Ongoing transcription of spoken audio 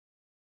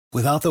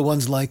Without the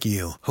ones like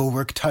you, who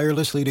work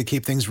tirelessly to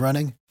keep things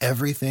running,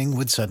 everything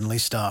would suddenly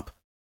stop.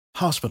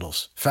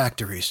 Hospitals,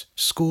 factories,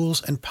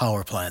 schools, and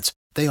power plants,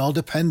 they all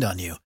depend on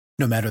you.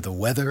 No matter the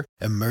weather,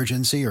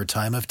 emergency, or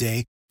time of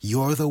day,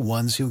 you're the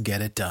ones who get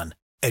it done.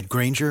 At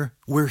Grainger,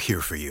 we're here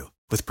for you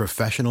with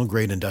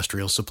professional-grade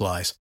industrial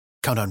supplies.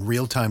 Count on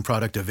real-time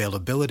product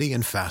availability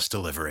and fast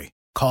delivery.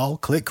 Call,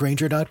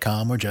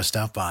 clickgrainger.com, or just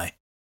stop by.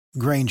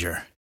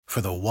 Grainger, for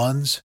the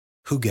ones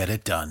who get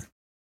it done.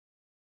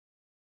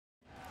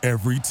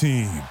 Every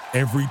team,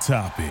 every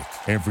topic,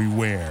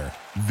 everywhere.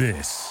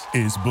 This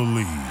is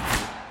Believe.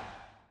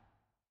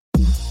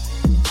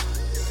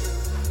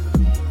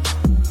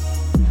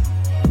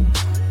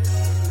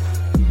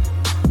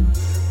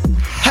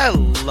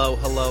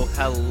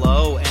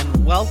 Hello,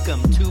 and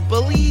welcome to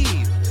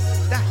Believe.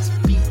 That's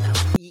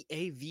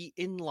BLEAV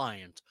in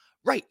Lions,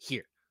 right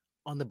here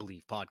on the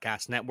Believe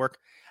Podcast Network.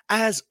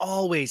 As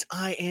always,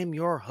 I am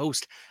your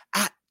host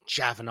at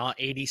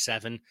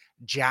Javanaugh87,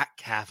 Jack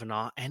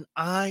Kavanaugh, and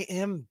I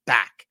am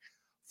back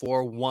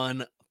for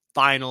one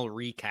final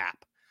recap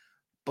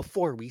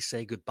before we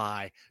say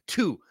goodbye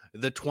to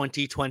the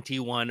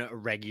 2021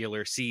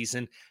 regular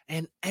season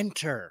and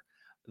enter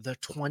the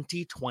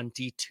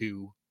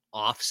 2022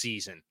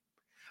 off-season.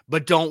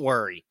 But don't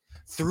worry,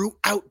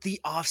 throughout the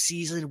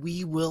off-season,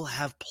 we will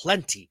have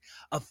plenty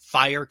of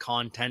fire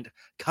content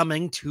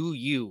coming to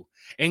you,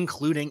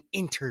 including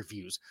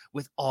interviews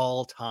with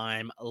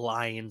all-time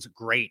Lions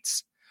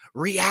greats,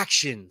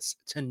 reactions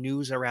to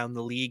news around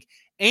the league,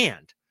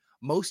 and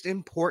most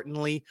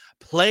importantly,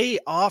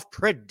 playoff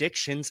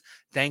predictions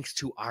thanks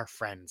to our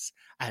friends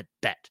at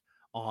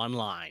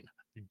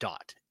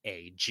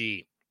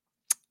BetOnline.ag.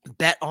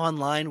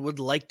 BetOnline would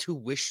like to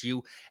wish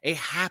you a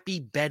happy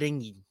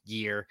betting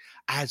year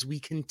as we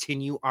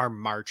continue our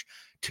march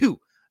to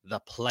the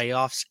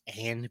playoffs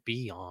and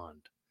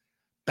beyond.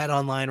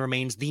 BetOnline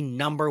remains the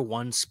number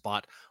one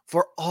spot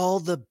for all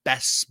the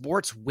best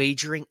sports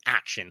wagering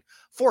action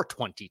for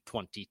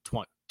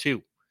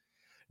 2022.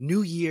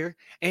 New year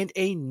and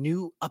a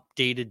new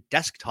updated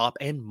desktop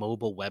and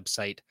mobile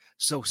website.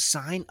 So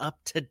sign up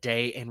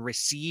today and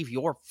receive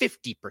your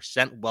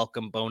 50%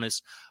 welcome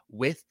bonus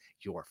with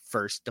your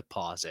first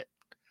deposit.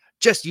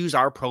 Just use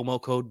our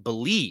promo code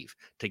BELIEVE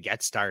to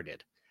get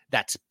started.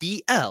 That's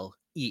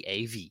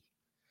BLEAV.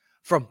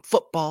 From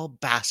football,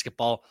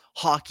 basketball,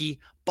 hockey,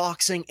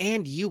 boxing,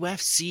 and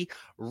UFC,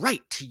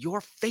 right to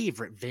your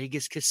favorite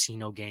Vegas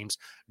casino games,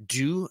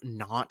 do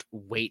not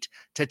wait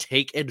to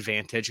take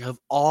advantage of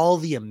all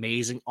the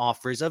amazing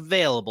offers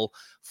available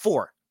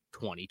for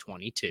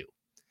 2022.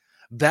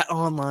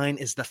 BetOnline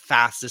is the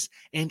fastest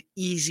and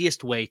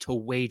easiest way to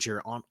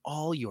wager on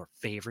all your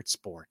favorite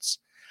sports.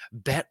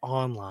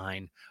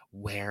 BetOnline,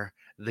 where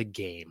the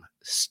game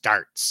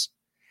starts.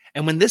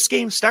 And when this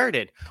game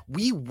started,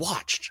 we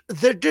watched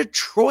the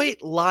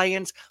Detroit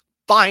Lions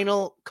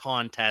final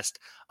contest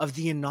of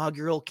the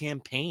inaugural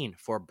campaign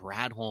for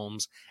Brad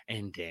Holmes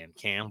and Dan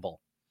Campbell.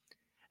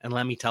 And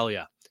let me tell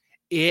you,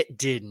 it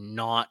did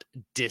not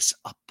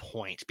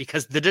disappoint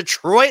because the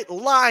Detroit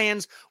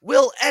Lions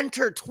will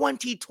enter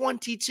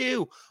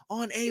 2022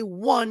 on a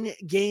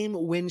one-game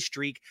win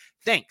streak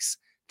thanks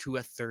to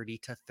a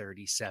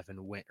 30-37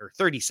 win or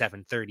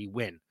 37-30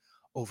 win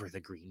over the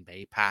Green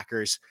Bay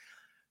Packers.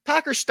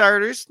 Packers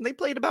starters, they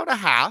played about a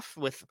half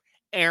with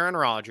Aaron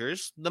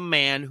Rodgers, the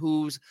man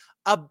who's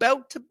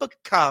about to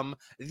become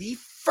the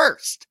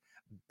first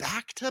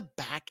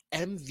back-to-back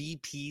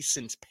MVP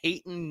since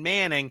Peyton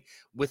Manning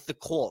with the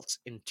Colts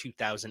in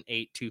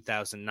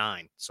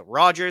 2008-2009. So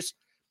Rodgers,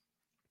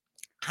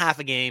 half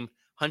a game,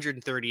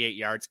 138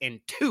 yards, and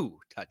 2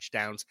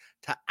 touchdowns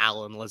to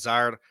Allen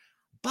Lazard.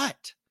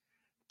 But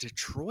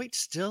Detroit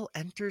still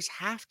enters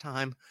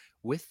halftime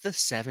with the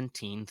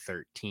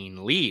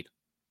 17-13 lead.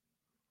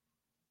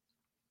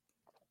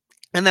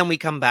 And then we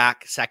come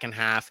back, second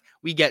half,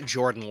 we get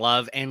Jordan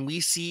Love, and we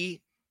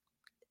see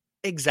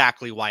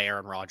exactly why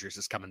Aaron Rodgers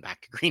is coming back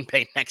to Green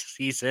Bay next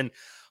season.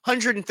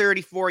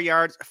 134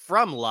 yards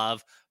from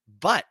Love,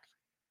 but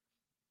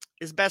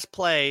his best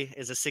play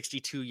is a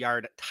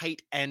 62-yard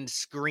tight end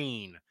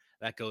screen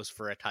that goes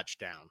for a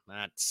touchdown.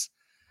 That's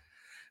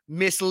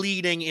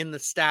misleading in the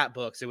stat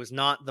books. It was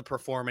not the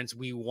performance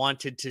we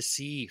wanted to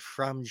see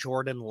from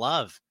Jordan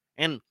Love.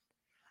 And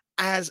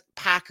as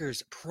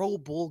Packers Pro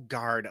Bowl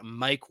guard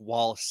Mike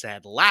Wall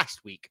said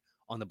last week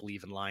on the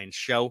Believe in Lions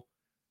show,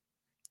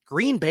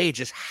 Green Bay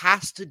just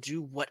has to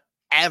do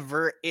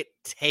whatever it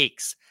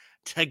takes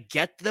to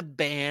get the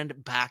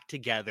band back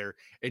together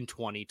in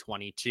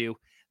 2022.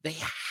 They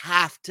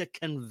have to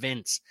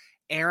convince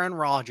Aaron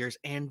Rodgers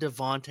and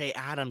Davante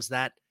Adams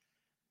that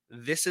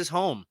this is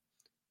home.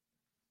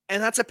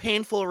 And that's a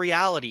painful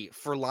reality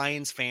for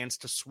Lions fans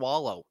to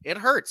swallow. It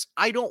hurts.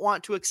 I don't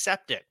want to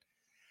accept it.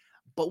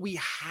 But we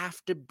have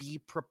to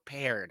be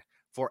prepared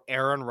for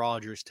Aaron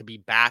Rodgers to be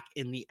back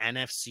in the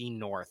NFC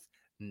North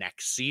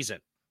next season.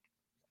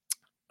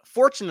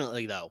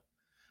 Fortunately, though,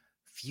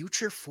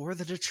 future for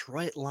the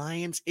Detroit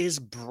Lions is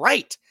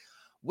bright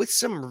with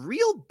some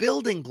real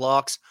building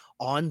blocks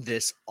on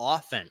this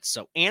offense.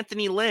 So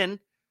Anthony Lynn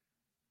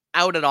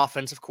out at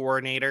offensive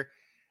coordinator,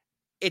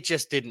 it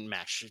just didn't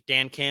mesh.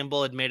 Dan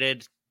Campbell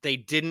admitted they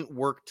didn't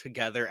work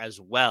together as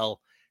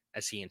well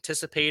as he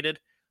anticipated,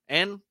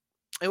 and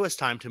it was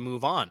time to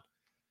move on.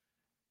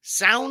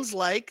 Sounds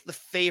like the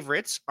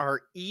favorites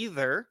are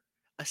either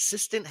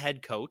assistant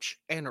head coach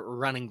and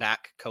running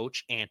back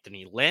coach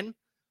Anthony Lynn,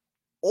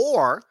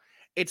 or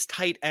it's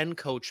tight end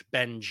coach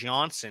Ben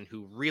Johnson,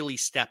 who really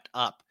stepped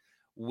up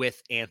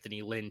with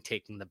Anthony Lynn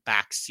taking the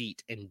back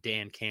seat and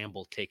Dan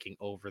Campbell taking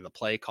over the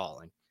play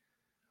calling.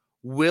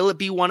 Will it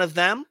be one of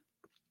them?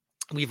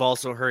 We've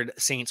also heard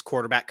Saints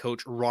quarterback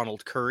coach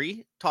Ronald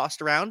Curry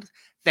tossed around,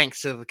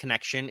 thanks to the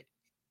connection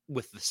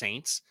with the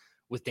Saints,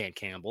 with Dan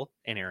Campbell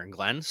and Aaron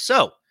Glenn.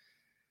 So,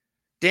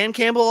 Dan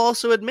Campbell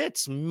also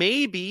admits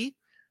maybe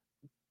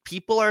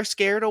people are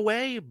scared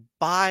away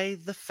by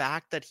the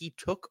fact that he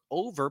took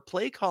over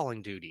play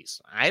calling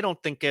duties. I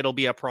don't think it'll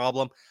be a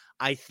problem.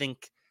 I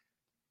think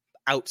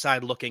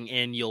outside looking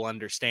in, you'll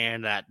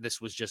understand that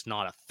this was just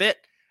not a fit.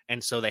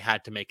 And so they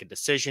had to make a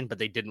decision, but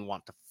they didn't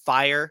want to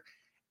fire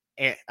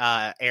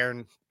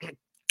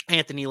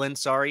Anthony Lynn,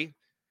 sorry.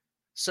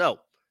 So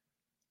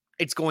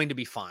it's going to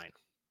be fine.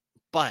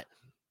 But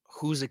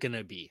who's it going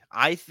to be?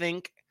 I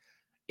think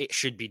it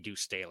should be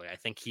Deuce Staley. I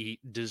think he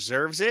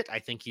deserves it. I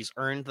think he's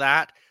earned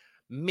that.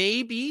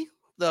 Maybe,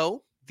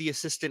 though, the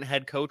assistant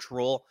head coach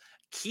role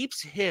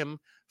keeps him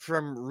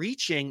from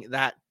reaching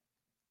that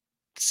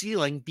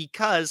ceiling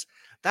because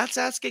that's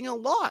asking a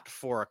lot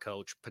for a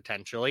coach,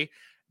 potentially.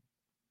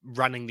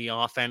 Running the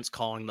offense,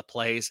 calling the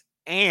plays,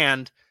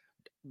 and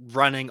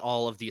running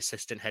all of the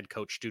assistant head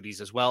coach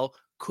duties as well.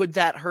 Could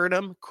that hurt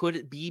him? Could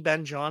it be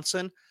Ben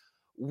Johnson?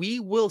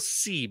 We will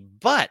see.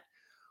 But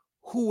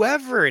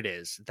whoever it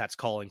is that's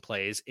calling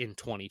plays in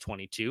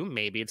 2022,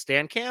 maybe it's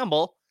Dan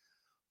Campbell,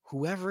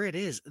 whoever it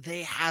is,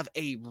 they have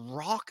a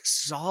rock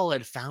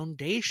solid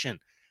foundation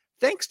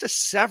thanks to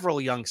several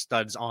young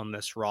studs on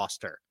this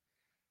roster,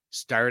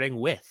 starting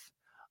with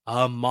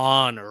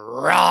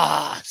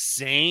Amon-Ra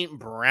St.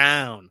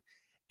 Brown.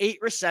 8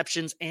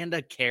 receptions and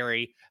a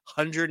carry,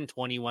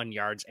 121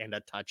 yards and a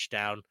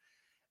touchdown.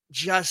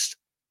 Just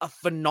a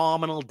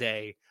phenomenal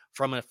day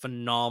from a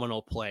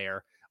phenomenal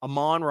player.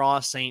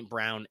 Amon-Ra St.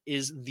 Brown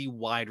is the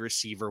wide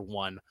receiver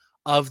 1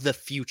 of the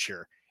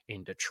future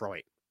in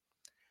Detroit.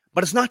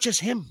 But it's not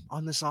just him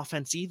on this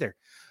offense either.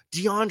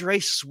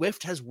 DeAndre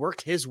Swift has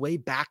worked his way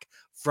back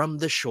from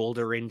the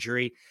shoulder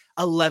injury.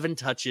 11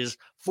 touches,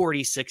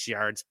 46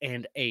 yards,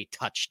 and a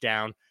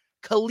touchdown.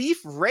 Khalif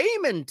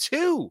Raymond,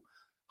 too.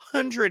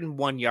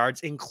 101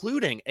 yards,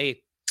 including a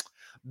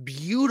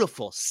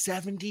beautiful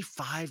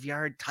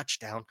 75-yard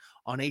touchdown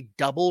on a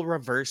double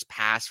reverse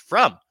pass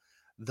from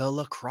the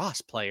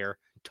lacrosse player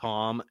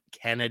Tom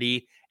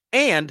Kennedy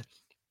and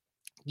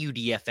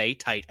UDFA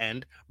tight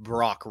end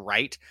Brock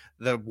Wright,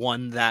 the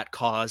one that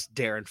caused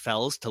Darren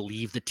Fells to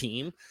leave the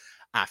team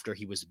after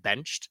he was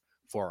benched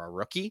for a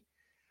rookie.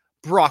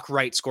 Brock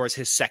Wright scores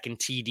his second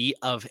TD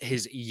of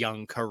his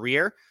young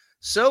career.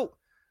 So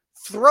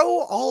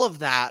throw all of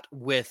that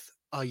with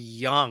a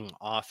young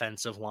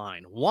offensive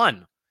line.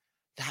 One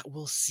that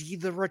will see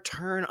the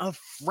return of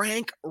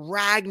Frank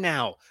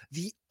Ragnow,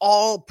 the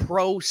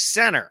all-pro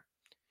center.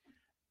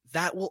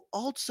 That will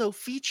also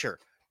feature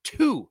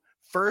 2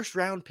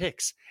 first-round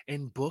picks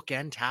in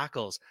bookend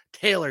tackles,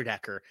 Taylor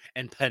Decker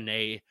and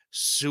Penei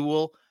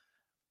Sewell.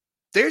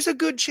 There's a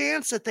good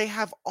chance that they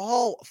have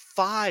all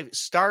 5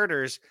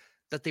 starters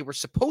that they were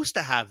supposed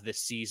to have this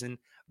season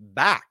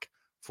back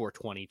for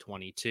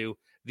 2022.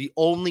 The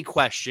only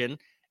question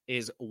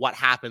is what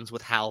happens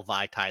with Hal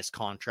Vaitai's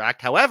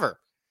contract. However,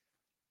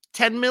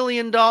 $10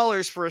 million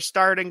for a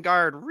starting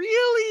guard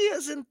really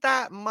isn't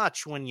that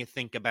much when you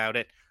think about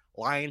it.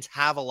 Lions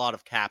have a lot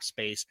of cap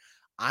space.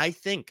 I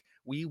think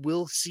we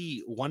will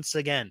see once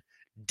again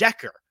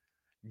Decker,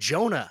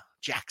 Jonah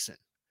Jackson,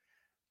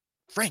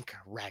 Frank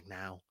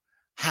Ragnow,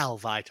 Hal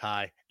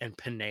Vaitai, and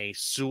Penei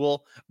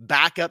Sewell.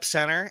 Backup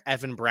center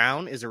Evan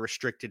Brown is a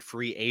restricted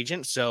free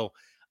agent, so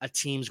a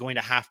team's going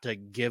to have to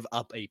give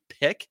up a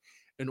pick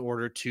in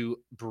order to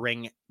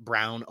bring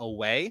Brown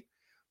away.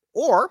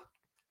 Or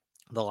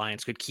the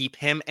Lions could keep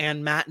him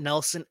and Matt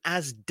Nelson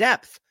as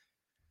depth.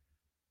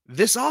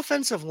 This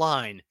offensive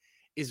line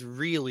is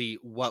really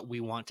what we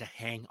want to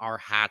hang our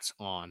hats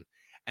on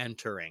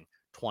entering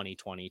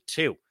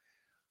 2022.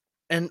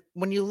 And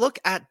when you look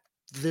at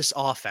this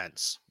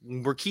offense,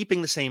 we're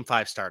keeping the same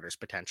 5 starters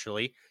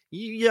potentially.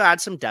 You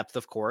add some depth,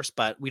 of course,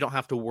 but we don't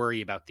have to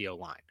worry about the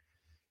O-line.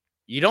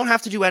 You don't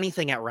have to do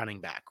anything at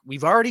running back.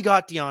 We've already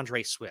got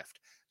DeAndre Swift,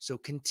 so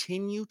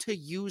continue to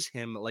use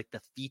him like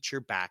the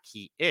feature back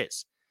he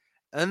is.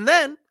 And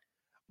then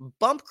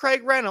bump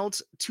Craig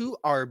Reynolds to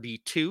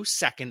RB2,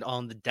 second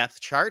on the depth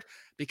chart,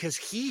 because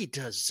he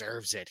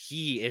deserves it.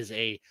 He is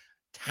a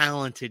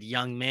talented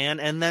young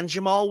man. And then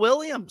Jamal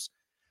Williams,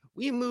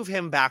 we move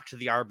him back to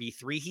the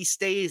RB3. He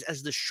stays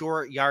as the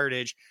short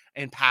yardage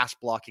and pass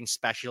blocking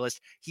specialist.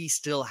 He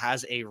still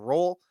has a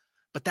role,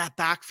 but that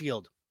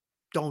backfield,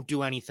 don't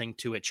do anything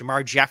to it.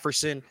 Jamar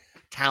Jefferson,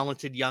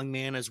 talented young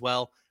man as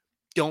well.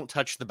 Don't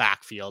touch the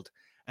backfield.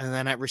 And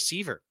then at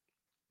receiver,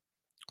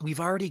 we've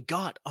already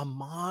got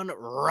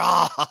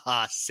Amon-Ra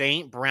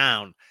St.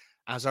 Brown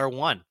as our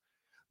one,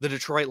 the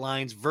Detroit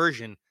Lions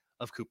version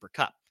of Cooper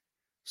Kupp.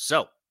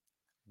 So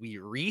we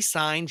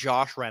re-sign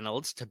Josh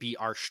Reynolds to be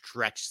our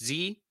stretch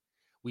Z.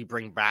 We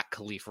bring back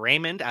Khalif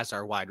Raymond as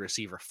our wide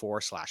receiver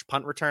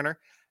 4/punt returner.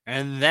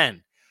 And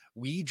then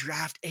we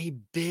draft a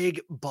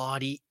big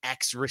body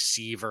X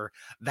receiver,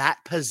 that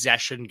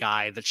possession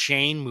guy, the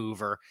chain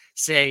mover,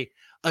 say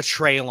a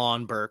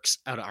Treylon Burks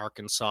out of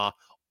Arkansas,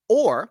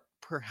 or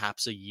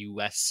perhaps a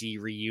USC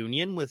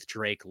reunion with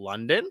Drake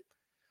London.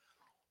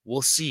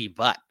 We'll see,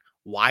 but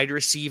wide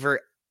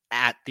receiver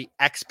at the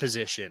X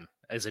position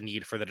is a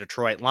need for the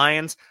Detroit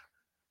Lions.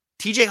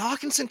 TJ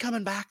Hawkinson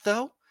coming back,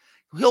 though.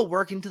 He'll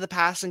work into the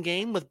passing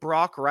game with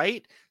Brock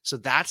Wright, so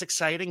that's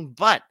exciting,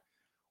 but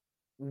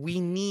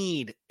we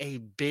need a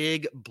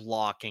big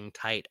blocking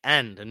tight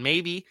end, and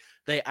maybe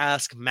they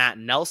ask Matt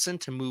Nelson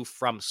to move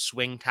from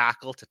swing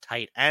tackle to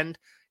tight end,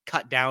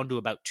 cut down to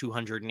about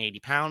 280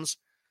 pounds.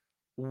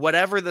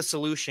 Whatever the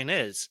solution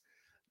is,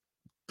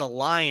 the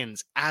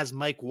Lions, as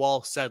Mike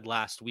Wall said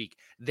last week,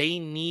 they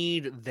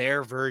need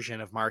their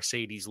version of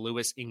Mercedes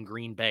Lewis in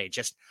Green Bay.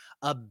 Just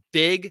a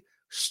big,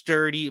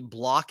 sturdy,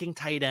 blocking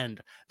tight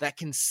end that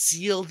can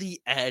seal the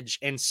edge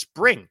and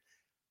spring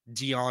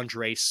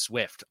DeAndre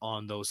Swift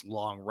on those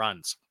long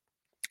runs.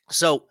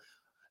 So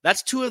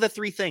that's two of the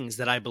three things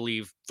that I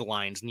believe the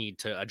Lions need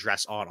to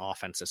address on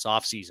offense this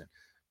offseason.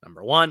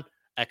 Number one,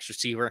 X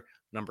receiver.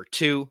 Number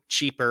two,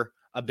 cheaper,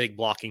 a big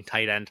blocking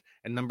tight end.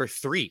 And number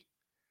three,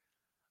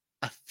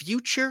 a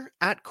future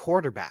at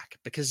quarterback.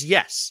 Because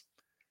yes,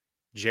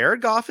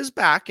 Jared Goff is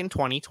back in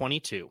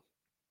 2022.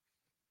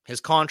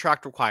 His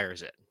contract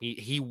requires it.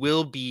 He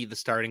will be the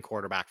starting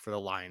quarterback for the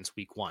Lions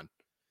week 1.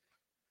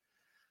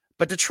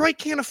 But Detroit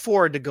can't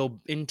afford to go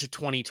into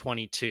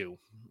 2022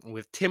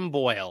 with Tim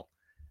Boyle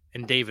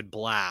and David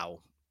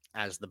Blau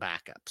as the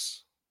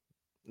backups.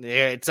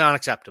 It's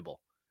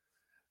unacceptable.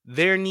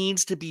 There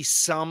needs to be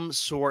some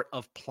sort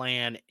of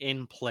plan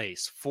in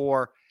place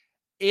for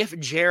if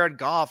Jared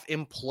Goff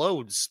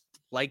implodes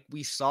like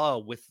we saw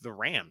with the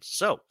Rams.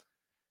 So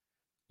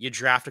you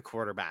draft a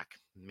quarterback.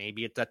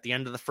 Maybe it's at the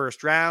end of the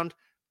first round.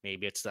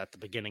 Maybe it's at the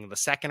beginning of the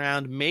second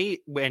round.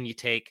 When you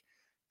take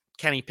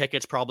Kenny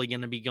Pickett's probably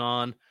going to be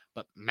gone,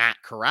 but Matt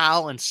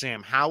Corral and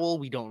Sam Howell,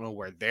 we don't know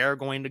where they're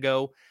going to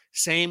go.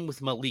 Same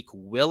with Malik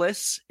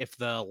Willis. If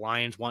the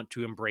Lions want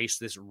to embrace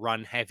this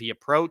run-heavy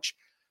approach,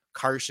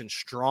 Carson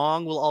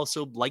Strong will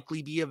also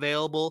likely be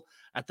available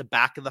at the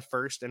back of the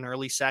first and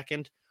early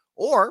second.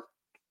 Or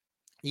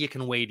you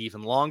can wait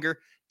even longer,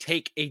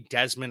 take a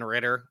Desmond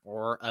Ridder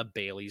or a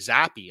Bailey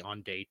Zappi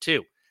on day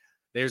 2.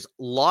 There's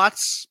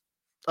lots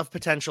of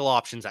potential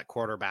options at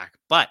quarterback,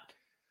 but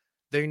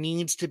there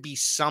needs to be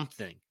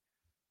something,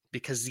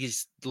 because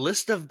these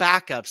list of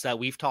backups that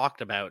we've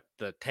talked about,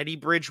 the Teddy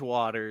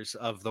Bridgewaters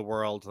of the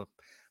world,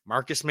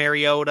 Marcus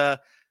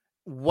Mariota,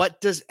 what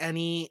does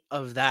any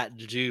of that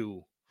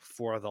do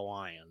for the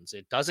Lions?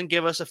 It doesn't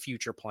give us a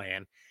future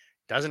plan.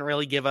 Doesn't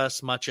really give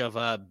us much of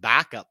a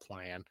backup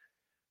plan.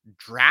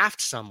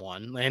 Draft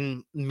someone,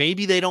 and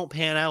maybe they don't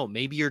pan out.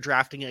 Maybe you're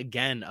drafting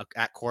again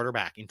at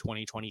quarterback in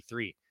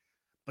 2023.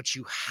 But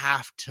you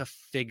have to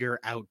figure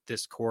out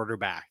this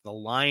quarterback. The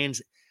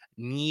Lions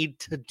need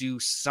to do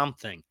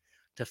something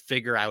to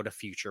figure out a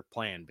future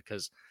plan,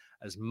 because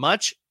as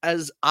much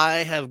as I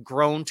have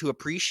grown to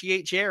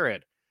appreciate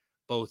Jared,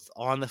 both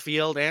on the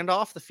field and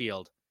off the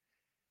field,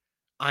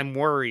 I'm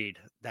worried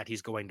that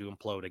he's going to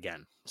implode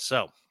again.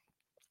 So,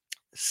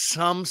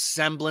 some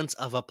semblance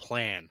of a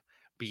plan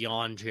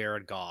beyond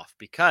Jared Goff,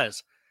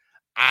 because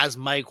as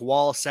Mike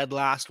Wall said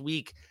last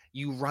week,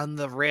 you run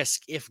the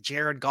risk if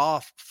Jared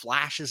Goff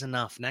flashes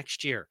enough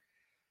next year.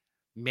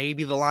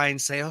 Maybe the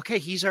Lions say, okay,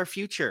 he's our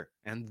future.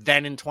 And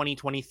then in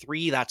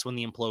 2023, that's when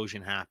the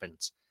implosion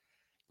happens.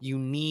 You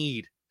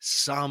need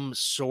some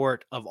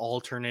sort of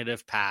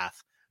alternative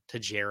path to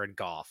Jared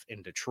Goff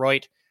in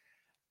Detroit.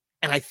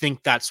 And I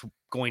think that's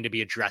going to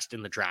be addressed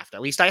in the draft.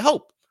 At least I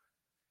hope.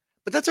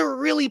 But that's a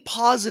really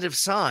positive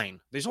sign.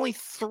 There's only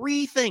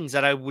 3 things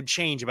that I would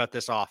change about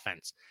this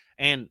offense.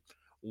 And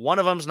one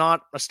of them's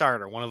not a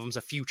starter. One of them's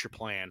a future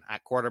plan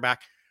at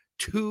quarterback.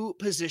 2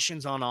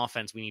 positions on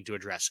offense we need to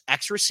address: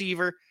 X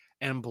receiver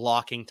and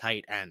blocking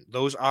tight end.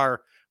 Those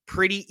are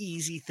pretty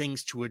easy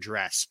things to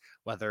address,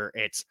 whether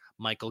it's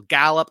Michael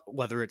Gallup,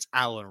 whether it's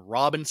Allen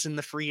Robinson,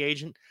 the free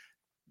agent.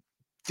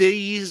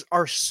 These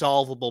are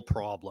solvable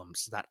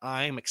problems that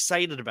I'm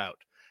excited about,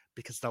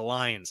 because the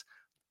Lions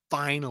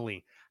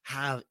finally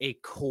have a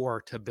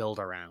core to build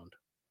around.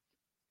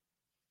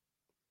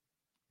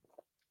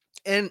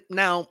 And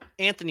now,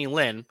 Anthony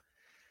Lynn,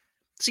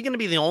 is he going to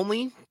be the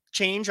only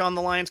change on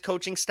the Lions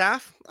coaching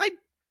staff? I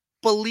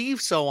believe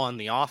so on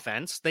the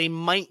offense. They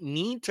might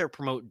need to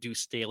promote Deuce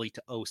Staley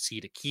to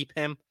OC to keep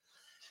him.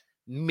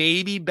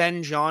 Maybe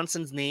Ben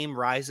Johnson's name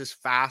rises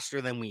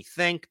faster than we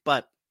think,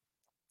 but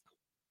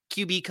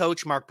QB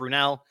coach Mark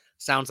Brunell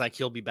sounds like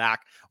he'll be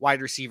back.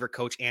 Wide receiver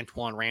coach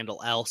Antoine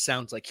Randall L.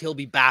 sounds like he'll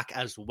be back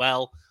as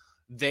well.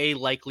 They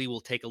likely will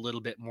take a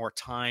little bit more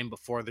time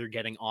before they're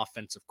getting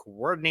offensive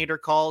coordinator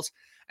calls.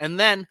 And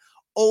then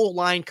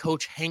O-line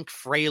coach Hank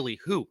Fraley,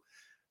 who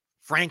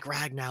Frank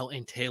Ragnow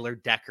and Taylor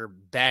Decker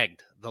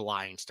begged the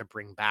Lions to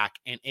bring back,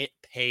 and it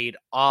paid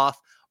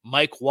off.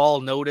 Mike Wall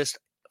noticed,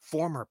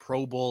 former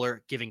Pro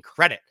Bowler, giving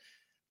credit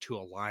to a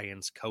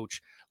Lions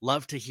coach.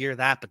 Love to hear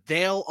that, but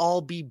they'll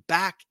all be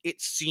back,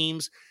 it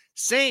seems.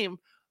 Same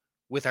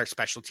with our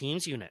special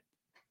teams unit.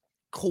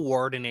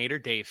 Coordinator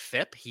Dave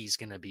Phipp, he's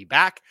going to be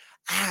back,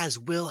 as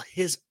will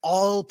his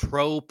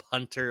all-pro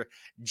punter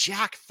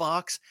Jack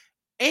Fox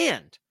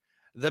and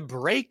the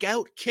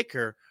breakout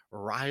kicker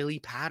Riley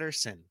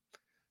Patterson.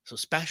 So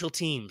special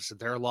teams,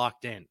 they're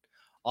locked in.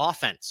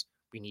 Offense,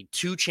 we need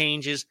 2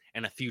 changes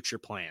and a future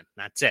plan.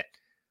 That's it.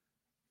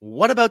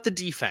 What about the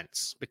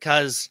defense?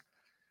 Because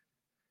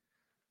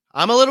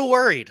I'm a little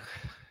worried.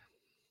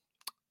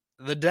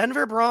 The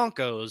Denver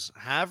Broncos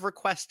have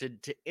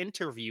requested to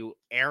interview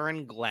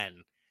Aaron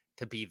Glenn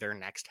to be their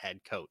next head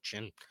coach.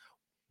 And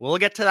we'll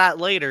get to that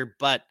later,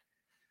 but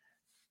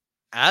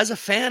as a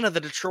fan of the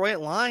Detroit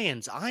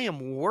Lions, I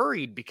am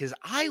worried because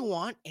I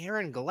want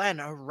Aaron Glenn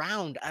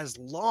around as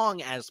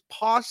long as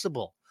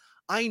possible.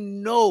 I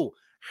know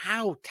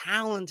how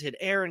talented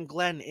Aaron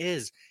Glenn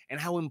is and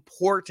how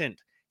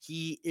important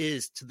he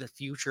is to the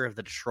future of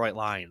the Detroit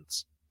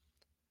Lions.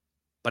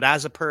 But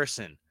as a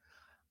person,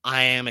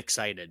 I am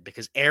excited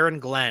because Aaron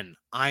Glenn,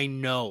 I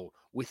know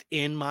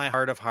within my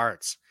heart of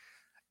hearts,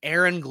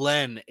 Aaron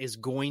Glenn is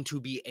going to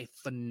be a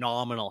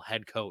phenomenal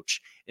head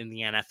coach in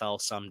the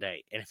NFL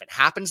someday. And if it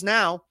happens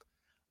now,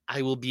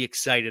 I will be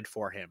excited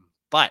for him.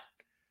 But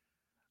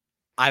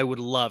I would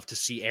love to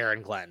see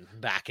Aaron Glenn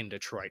back in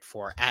Detroit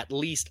for at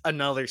least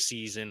another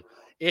season,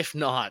 if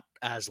not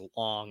as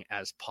long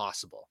as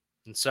possible.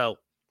 And so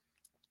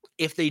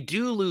if they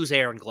do lose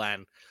Aaron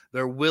Glenn,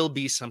 there will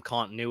be some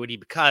continuity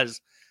because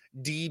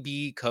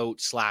DB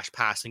coach /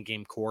 passing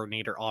game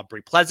coordinator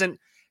Aubrey Pleasant,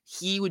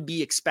 he would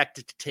be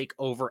expected to take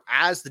over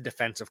as the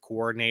defensive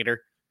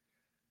coordinator.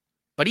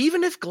 But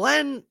even if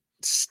Glenn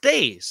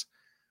stays,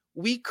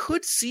 we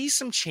could see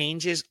some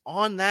changes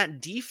on that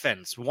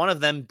defense. One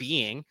of them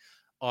being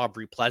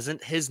Aubrey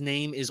Pleasant. His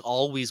name is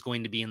always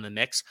going to be in the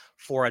mix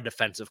for a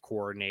defensive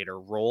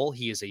coordinator role.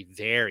 He is a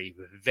very,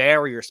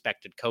 very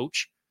respected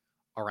coach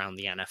around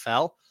the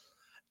NFL.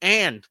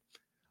 And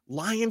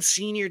Lions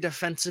senior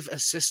defensive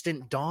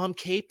assistant Dom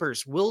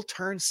Capers will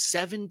turn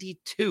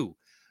 72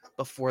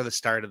 before the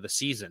start of the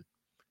season.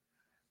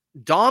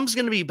 Dom's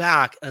going to be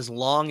back as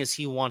long as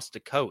he wants to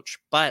coach,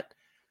 but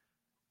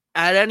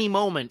at any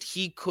moment,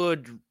 he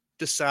could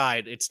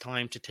decide it's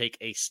time to take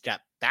a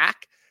step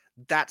back.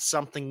 That's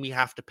something we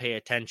have to pay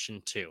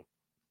attention to.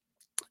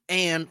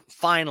 And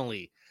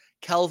finally,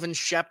 Kelvin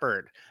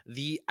Shepard,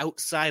 the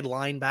outside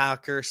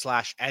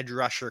linebacker / edge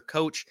rusher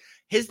coach,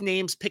 his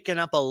name's picking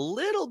up a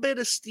little bit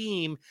of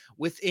steam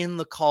within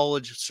the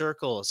college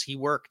circles. He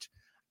worked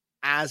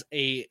as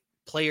a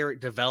player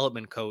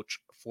development coach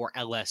for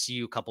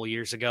LSU a couple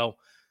years ago.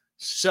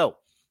 So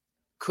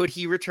could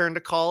he return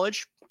to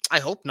college? I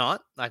hope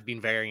not. I've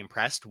been very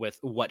impressed with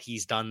what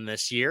he's done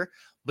this year.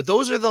 But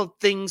those are the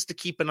things to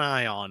keep an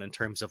eye on in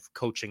terms of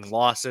coaching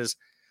losses.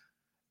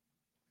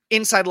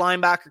 Inside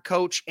linebacker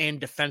coach and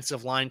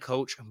defensive line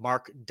coach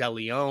Mark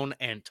DeLeon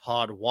and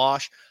Todd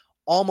Wash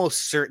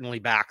almost certainly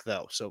back,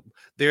 though. So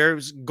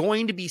there's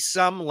going to be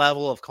some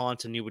level of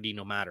continuity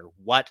no matter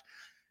what.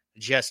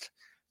 Just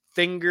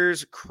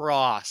fingers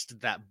crossed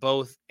that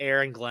both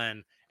Aaron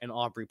Glenn and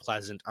Aubrey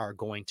Pleasant are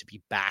going to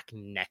be back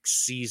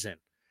next season.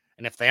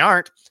 And if they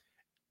aren't,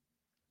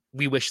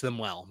 we wish them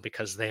well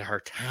because they are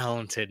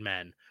talented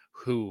men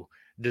who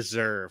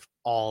deserve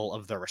all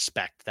of the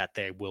respect that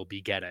they will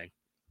be getting.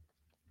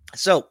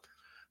 So,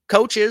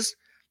 coaches,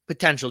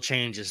 potential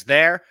changes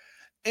there,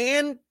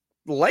 and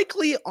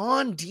likely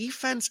on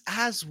defense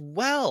as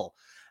well.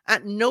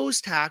 At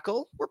nose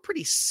tackle, we're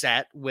pretty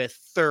set with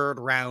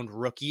third-round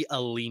rookie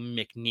Aleem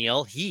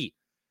McNeil. He,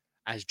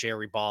 as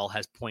Jerry Ball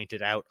has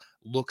pointed out,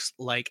 looks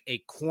like a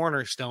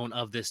cornerstone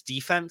of this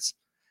defense.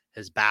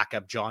 His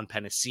backup, John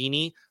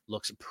Pennicini,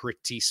 looks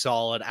pretty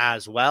solid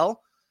as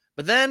well.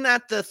 But then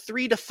at the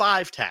 3 to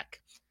 5 tech,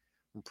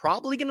 we're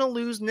probably going to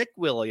lose Nick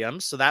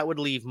Williams, so that would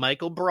leave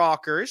Michael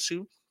Brockers,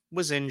 who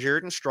was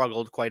injured and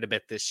struggled quite a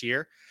bit this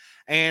year,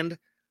 and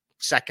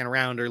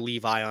second-rounder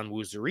Levi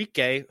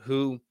Onwuzurike,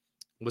 who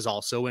was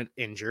also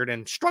injured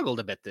and struggled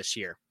a bit this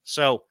year.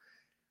 So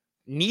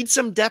need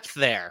some depth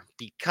there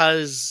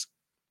because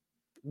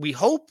we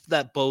hope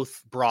that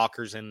both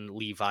Brockers and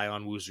Levi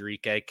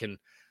Onwuzurike can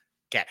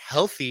get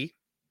healthy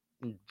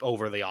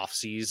over the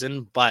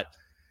offseason, but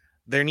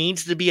there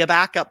needs to be a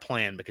backup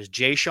plan because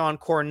Jayshon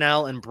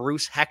Cornell and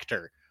Bruce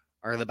Hector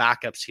are the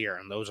backups here,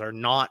 and those are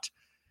not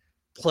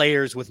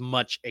players with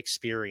much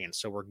experience.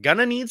 So we're going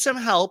to need some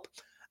help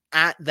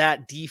at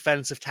that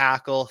defensive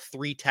tackle,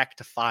 3 tech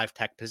to 5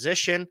 tech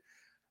position.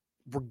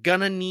 We're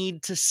going to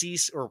need to see,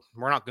 or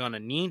we're not going to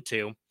need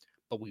to,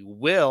 but we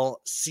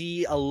will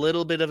see a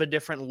little bit of a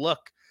different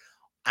look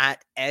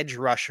at edge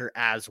rusher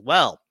as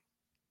well.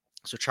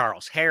 So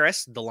Charles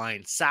Harris, the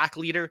Lions sack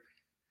leader,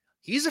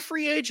 he's a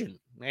free agent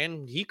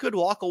and he could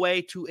walk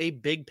away to a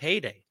big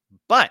payday.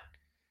 But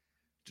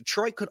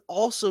Detroit could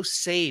also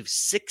save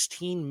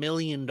 $16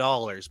 million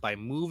by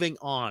moving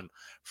on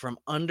from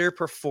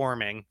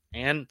underperforming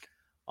and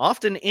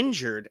often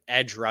injured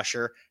edge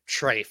rusher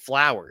Trey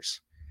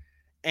Flowers.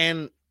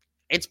 And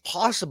it's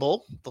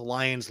possible the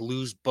Lions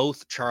lose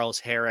both Charles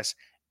Harris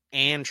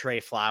and Trey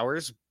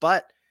Flowers,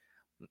 but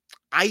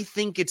I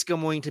think it's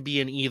going to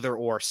be an either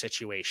or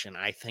situation.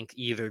 I think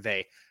either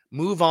they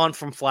move on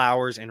from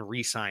Flowers and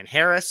re-sign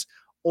Harris,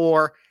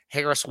 or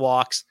Harris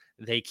walks,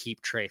 they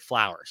keep Trey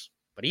Flowers.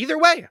 But either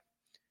way,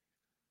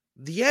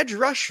 the edge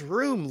rush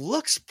room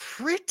looks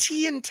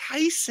pretty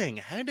enticing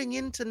heading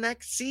into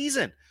next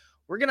season.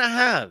 We're going to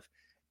have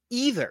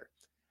either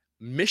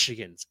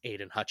Michigan's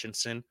Aiden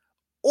Hutchinson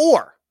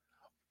or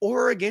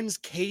Oregon's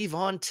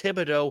Kayvon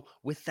Thibodeau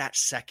with that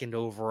second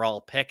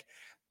overall pick.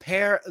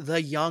 Pair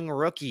the young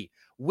rookie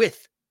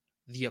with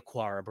the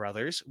Okwara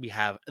brothers. We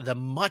have the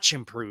much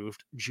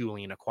improved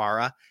Julian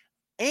Okwara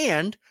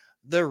and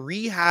the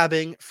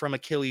rehabbing from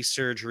Achilles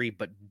surgery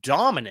but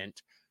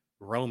dominant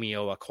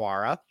Romeo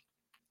Okwara.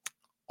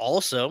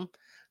 Also,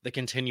 the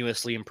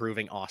continuously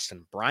improving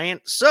Austin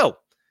Bryant. So,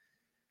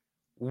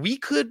 we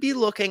could be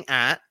looking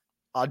at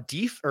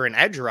an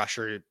edge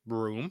rusher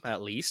room,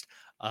 at least,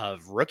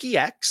 of Rookie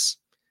X,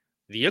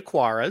 the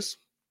Okwaras,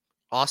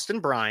 Austin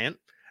Bryant,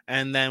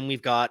 and then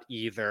we've got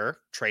either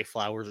Trey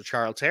Flowers or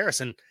Charles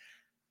Harris. And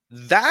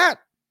that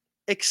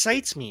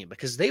excites me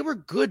because they were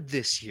good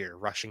this year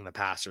rushing the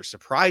passer,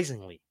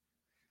 surprisingly.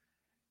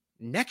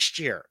 Next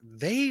year,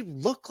 they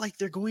look like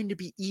they're going to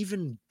be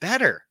even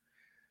better.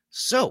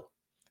 So,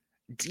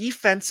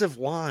 defensive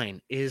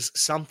line is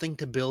something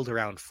to build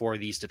around for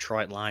these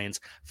Detroit Lions.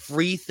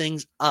 Free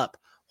things up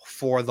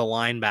for the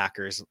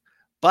linebackers.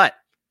 But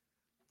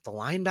the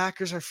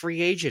linebackers are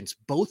free agents,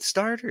 both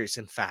starters,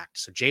 in fact.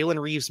 So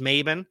Jalen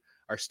Reeves-Maybin,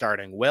 our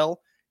starting Will,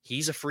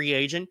 he's a free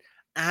agent,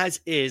 as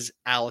is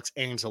Alex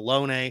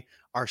Anzalone,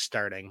 our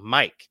starting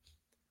Mike.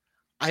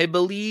 I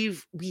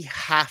believe we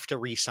have to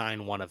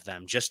re-sign one of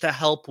them just to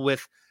help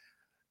with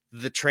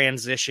the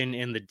transition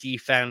in the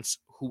defense.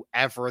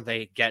 Whoever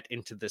they get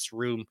into this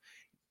room,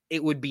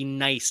 it would be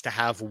nice to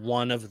have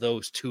one of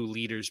those two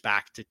leaders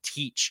back to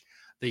teach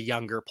the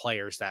younger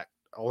players that,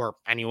 or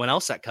anyone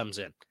else that comes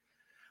in.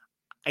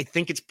 I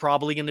think it's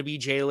probably going to be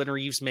Jalen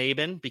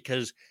Reeves-Maybin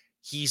because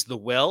he's the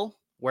will,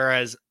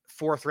 whereas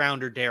fourth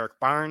rounder Derek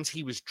Barnes,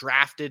 he was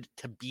drafted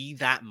to be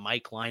that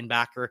Mike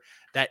linebacker,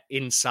 that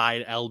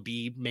inside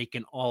LB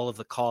making all of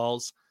the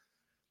calls.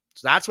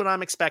 So that's what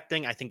I'm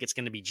expecting. I think it's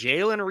going to be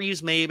Jalen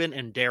Reeves-Maybin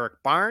and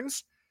Derek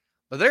Barnes.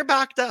 But they're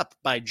backed up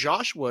by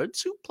Josh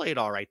Woods, who played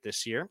all right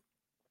this year,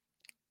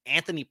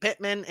 Anthony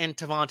Pittman, and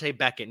Tavante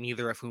Beckett,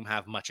 neither of whom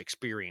have much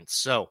experience.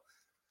 So,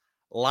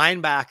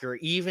 linebacker,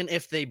 even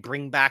if they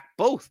bring back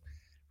both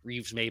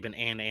Reeves-Maybin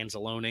and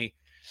Anzalone,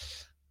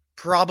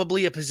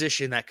 probably a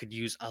position that could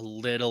use a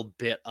little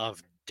bit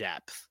of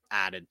depth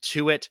added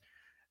to it.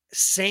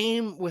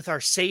 Same with our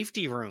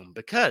safety room,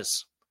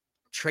 because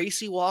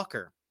Tracy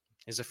Walker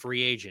is a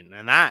free agent,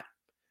 and that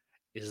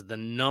is the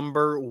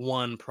number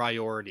one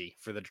priority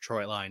for the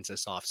Detroit Lions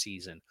this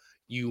offseason.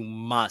 You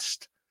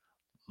must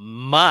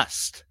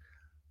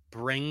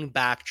bring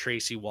back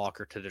Tracy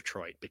Walker to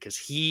Detroit because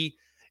he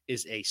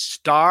is a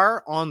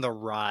star on the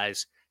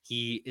rise.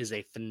 He is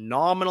a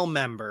phenomenal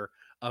member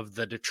of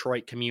the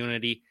Detroit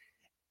community,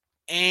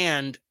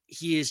 and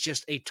he is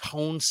just a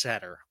tone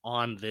setter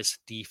on this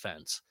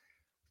defense.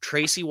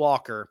 Tracy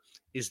Walker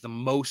is the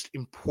most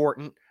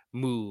important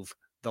move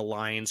the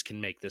Lions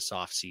can make this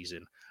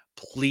offseason.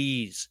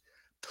 Please,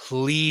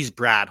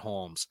 Brad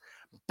Holmes,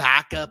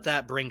 back up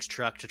that Brinks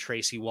truck to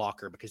Tracy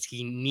Walker because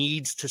he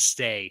needs to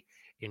stay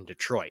in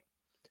Detroit.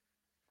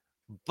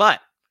 But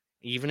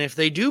even if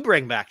they do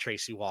bring back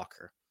Tracy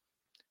Walker,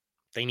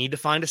 they need to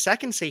find a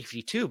second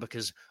safety too,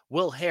 because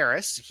Will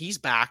Harris, he's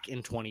back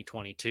in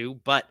 2022,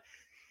 but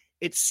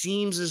it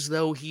seems as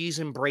though he's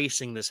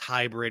embracing this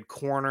hybrid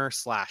corner /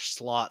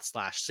 slot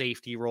 /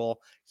 safety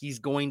role. He's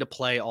going to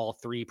play all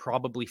three,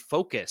 probably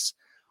focus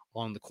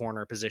on the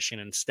corner position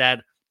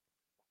instead.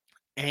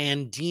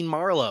 And Dean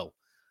Marlowe,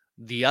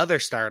 the other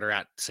starter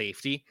at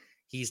safety,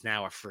 he's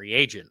now a free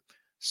agent.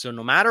 So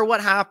no matter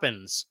what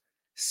happens,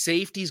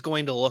 safety's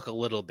going to look a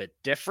little bit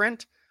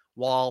different,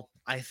 while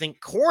I think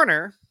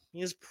corner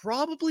is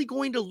probably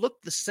going to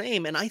look the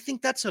same, and I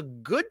think that's a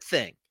good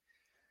thing.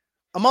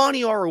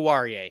 Amani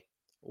Oruwariye,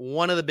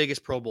 one of the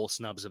biggest Pro Bowl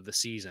snubs of the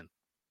season,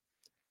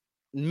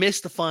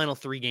 missed the final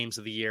 3 games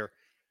of the year,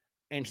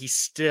 and he's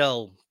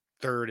still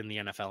third in the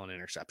NFL in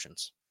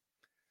interceptions.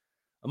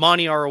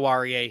 Amani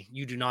Oruwariye,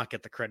 you do not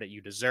get the credit you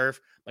deserve,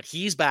 but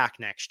he's back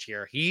next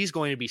year. He's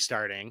going to be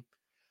starting.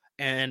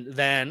 And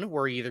then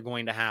we're either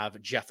going to have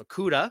Jeff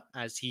Okudah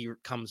as he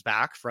comes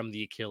back from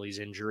the Achilles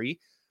injury,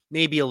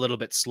 maybe a little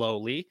bit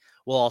slowly.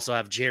 We'll also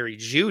have Jerry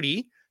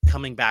Jeudy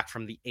coming back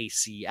from the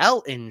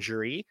ACL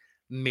injury.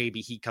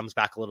 Maybe he comes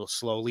back a little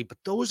slowly, but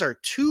those are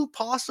 2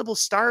 possible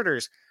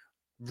starters,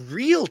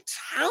 real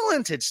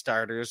talented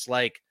starters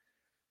like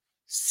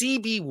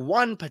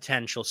CB1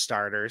 potential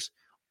starters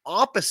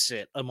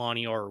opposite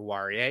Amani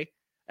Oruwariye.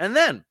 And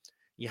then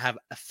you have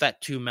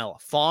Efetu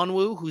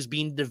Melifonwu, who's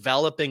been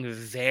developing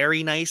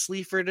very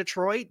nicely for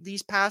Detroit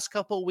these past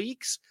couple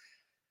weeks.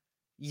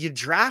 You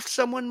draft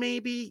someone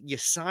maybe, you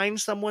sign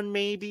someone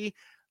maybe,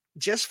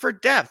 just for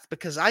depth,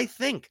 because I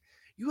think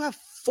you have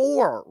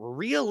 4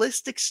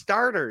 realistic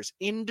starters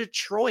in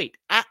Detroit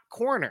at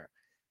corner,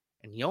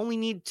 and you only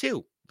need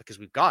 2 because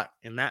we've got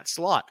in that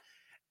slot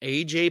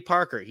AJ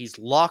Parker. He's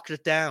locked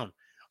it down.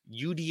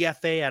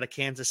 UDFA out of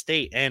Kansas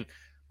State. And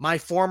my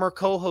former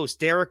co-host,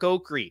 Derek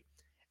Oakrey,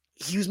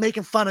 he was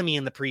making fun of me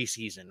in the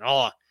preseason.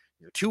 Oh,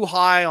 you're too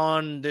high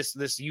on this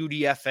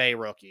UDFA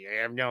rookie.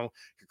 You're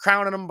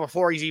crowning him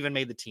before he's even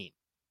made the team.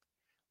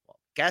 Well,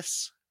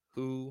 guess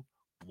who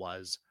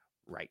was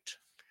right?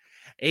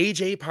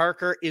 AJ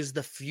Parker is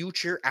the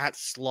future at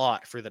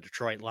slot for the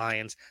Detroit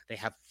Lions. They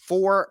have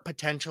 4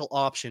 potential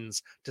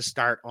options to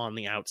start on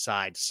the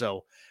outside.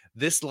 So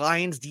this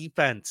Lions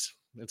defense,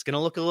 it's going to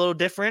look a little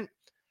different,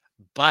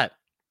 but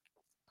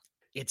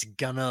it's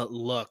going to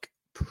look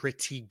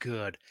pretty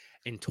good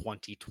in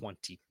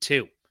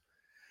 2022.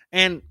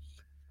 And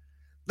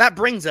that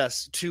brings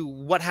us to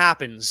what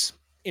happens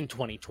in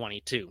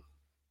 2022.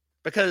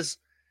 Because,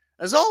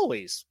 as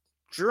always,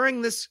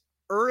 during this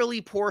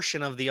early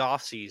portion of the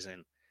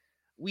offseason,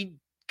 we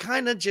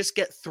kind of just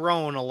get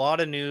thrown a lot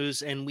of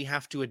news and we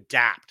have to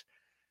adapt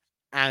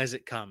as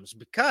it comes,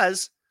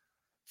 because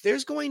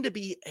there's going to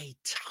be a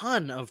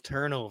ton of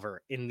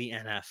turnover in the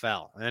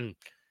NFL. And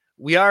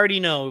we already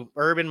know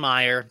Urban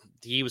Meyer,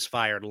 he was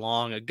fired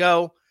long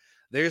ago.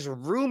 There's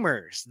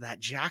rumors that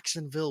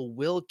Jacksonville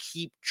will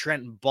keep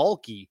Trent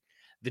Baalke,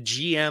 the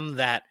GM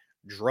that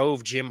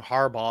drove Jim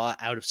Harbaugh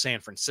out of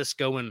San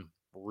Francisco and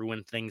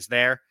ruined things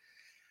there.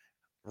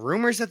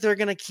 Rumors that they're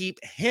going to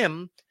keep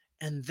him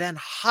and then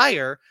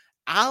hire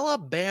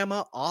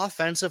Alabama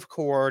offensive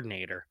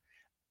coordinator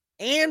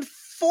and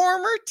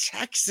former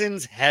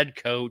Texans head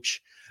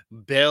coach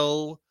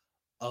Bill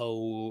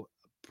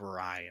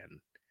O'Brien,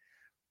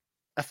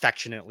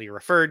 affectionately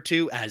referred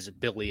to as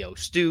Billy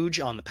O'Stooge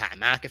on the Pat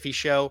McAfee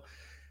show.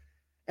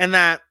 And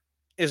that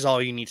is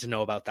all you need to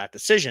know about that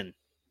decision.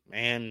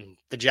 And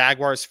the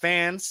Jaguars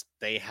fans,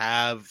 they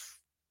have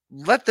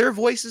let their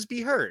voices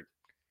be heard.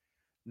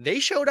 They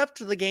showed up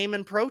to the game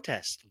in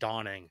protest,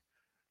 donning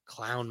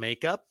clown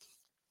makeup,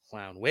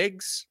 clown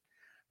wigs,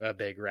 a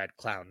big red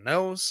clown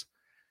nose,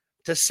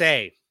 to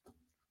say,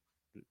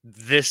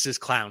 this is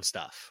clown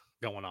stuff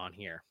going on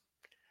here.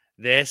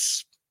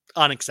 This,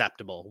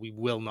 unacceptable. We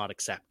will not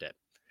accept it.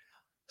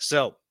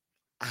 So,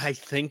 I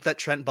think that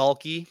Trent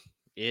Baalke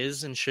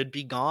is and should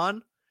be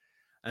gone.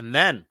 And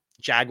then,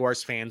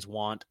 Jaguars fans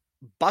want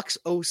Bucs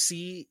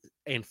OC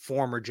and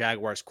former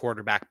Jaguars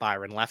quarterback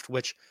Byron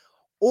Leftwich,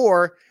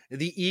 or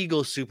the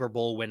Eagles Super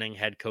Bowl winning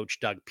head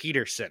coach Doug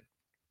Peterson.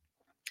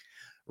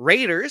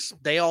 Raiders,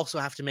 they also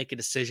have to make a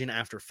decision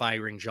after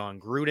firing John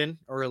Gruden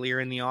earlier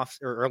in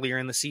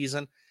the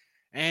season.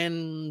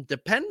 And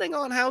depending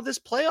on how this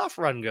playoff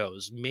run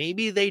goes,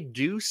 maybe they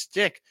do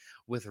stick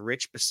with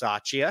Rich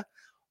Bisaccia,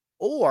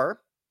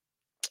 or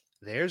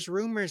there's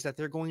rumors that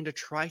they're going to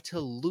try to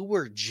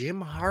lure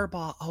Jim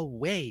Harbaugh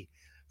away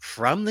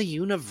from the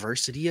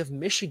University of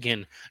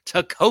Michigan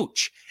to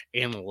coach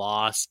in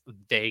Las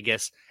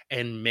Vegas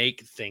and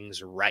make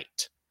things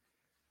right.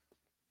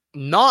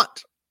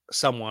 Not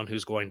someone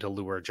who's going to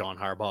lure John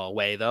Harbaugh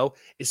away, though,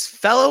 is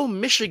fellow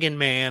Michigan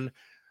man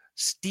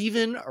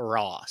Stephen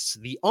Ross,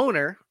 the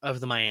owner of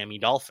the Miami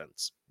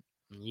Dolphins.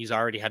 He's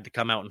already had to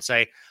come out and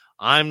say,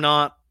 I'm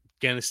not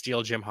going to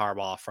steal Jim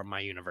Harbaugh from my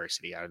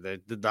university. I'm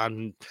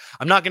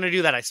not going to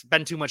do that. I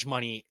spend too much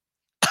money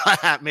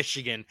at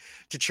Michigan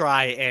to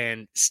try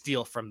and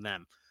steal from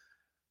them.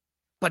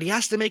 But he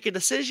has to make a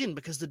decision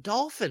because the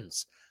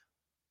Dolphins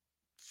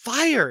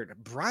fired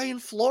Brian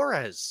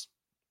Flores.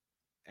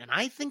 And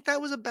I think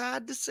that was a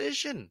bad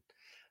decision.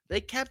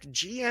 They kept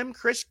GM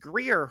Chris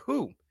Grier,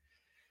 who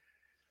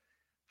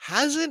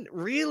hasn't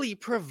really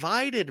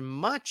provided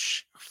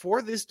much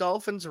for this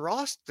Dolphins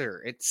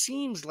roster. It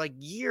seems like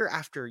year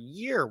after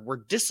year, we're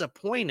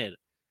disappointed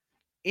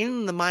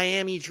in the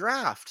Miami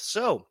draft.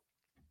 So,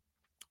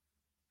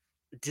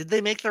 did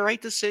they make the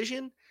right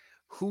decision?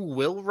 Who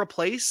will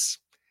replace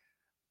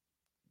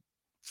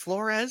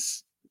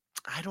Flores?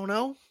 I don't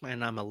know,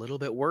 and I'm a little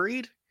bit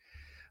worried,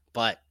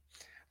 but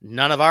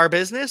none of our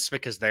business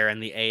because they're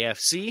in the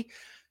AFC.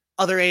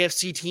 Other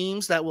AFC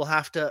teams that will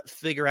have to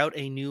figure out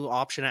a new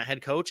option at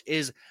head coach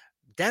is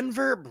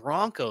Denver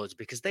Broncos,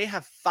 because they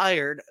have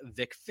fired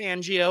Vic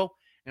Fangio,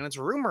 and it's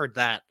rumored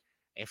that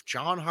if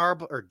Jim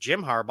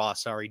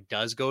Harbaugh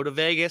does go to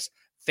Vegas,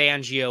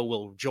 Fangio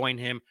will join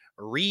him,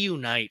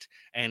 reunite,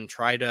 and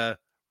try to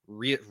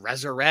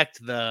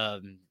resurrect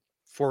the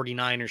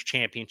 49ers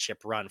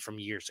championship run from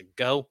years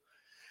ago.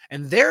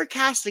 And they're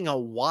casting a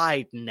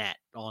wide net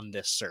on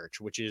this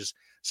search, which is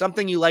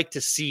something you like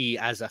to see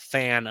as a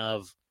fan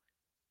of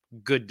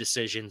good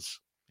decisions,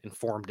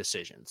 informed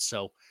decisions.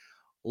 So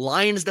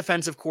Lions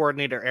defensive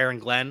coordinator Aaron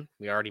Glenn,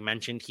 we already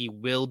mentioned, he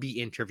will be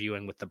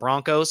interviewing with the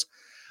Broncos.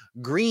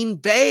 Green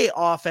Bay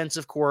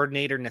offensive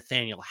coordinator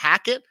Nathaniel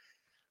Hackett.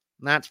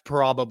 That's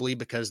probably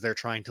because they're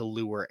trying to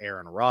lure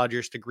Aaron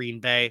Rodgers to Green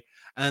Bay.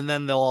 And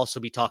then they'll also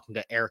be talking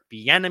to Eric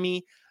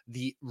Bieniemy,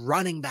 the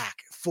running back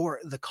for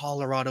the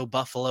Colorado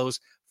Buffaloes,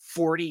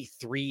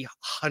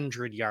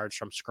 4,300 yards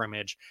from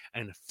scrimmage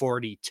and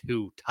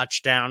 42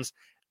 touchdowns.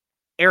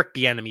 Eric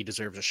Bieniemy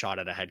deserves a shot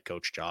at a head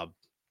coach job.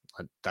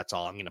 That's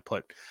all I'm going to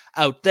put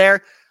out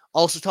there.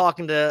 Also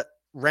talking to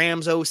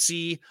Rams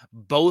OC,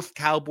 both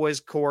Cowboys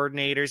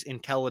coordinators in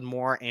Kellen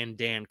Moore and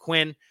Dan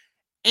Quinn,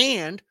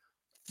 and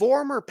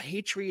former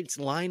Patriots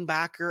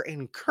linebacker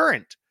and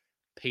current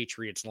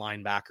Patriots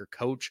linebacker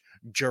coach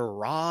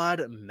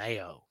Jerod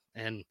Mayo.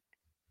 And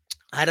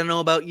I don't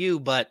know about you,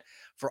 but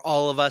for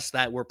all of us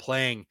that were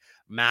playing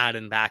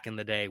Madden back in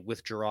the day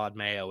with Jerod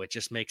Mayo, it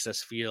just makes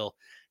us feel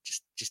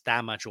just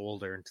that much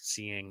older,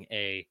 seeing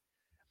a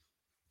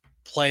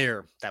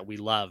player that we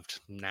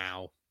loved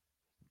now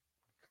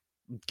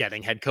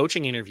getting head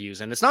coaching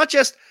interviews. And it's not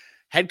just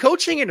head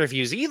coaching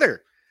interviews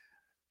either.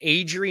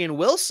 Adrian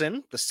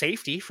Wilson, the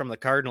safety from the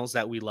Cardinals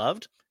that we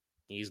loved,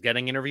 he's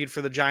getting interviewed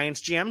for the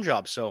Giants GM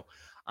job. So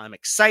I'm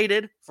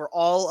excited for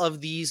all of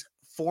these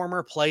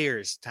former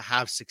players to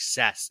have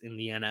success in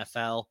the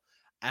NFL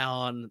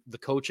on the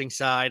coaching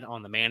side,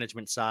 on the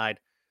management side.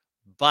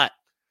 But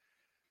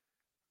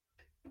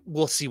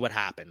we'll see what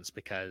happens,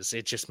 because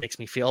it just makes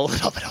me feel a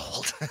little bit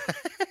old.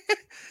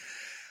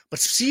 But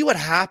see what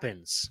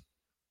happens.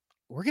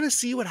 We're going to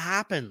see what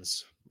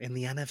happens in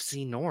the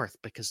NFC North,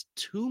 because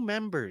two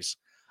members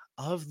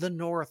of the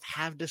North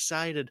have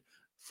decided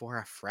for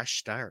a fresh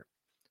start.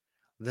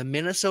 The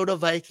Minnesota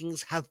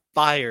Vikings have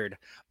fired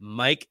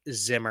Mike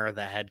Zimmer,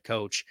 the head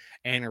coach,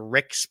 and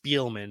Rick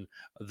Spielman,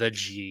 the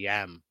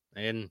GM.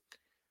 And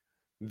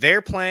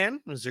their plan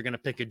is they're going to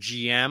pick a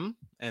GM,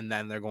 and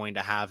then they're going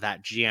to have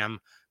that GM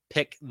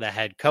pick the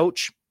head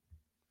coach,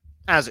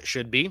 as it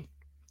should be.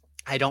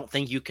 I don't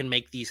think you can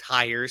make these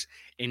hires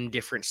in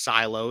different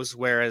silos,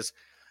 whereas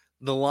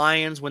the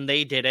Lions, when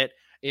they did it,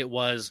 it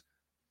was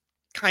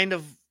kind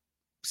of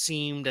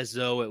seemed as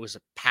though it was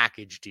a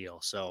package deal.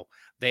 So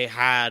they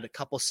had a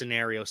couple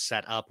scenarios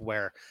set up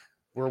where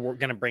we're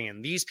going to bring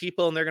in these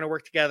people and they're going to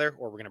work together,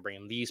 or we're going to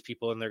bring in these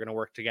people and they're going to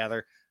work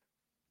together.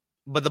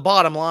 But the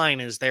bottom line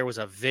is there was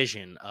a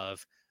vision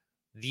of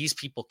these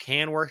people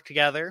can work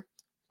together.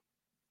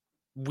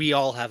 We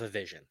all have a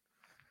vision.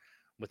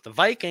 With the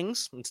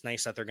Vikings, it's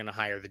nice that they're going to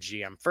hire the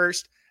GM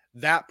first.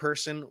 That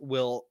person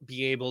will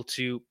be able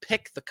to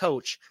pick the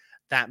coach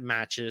that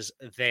matches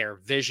their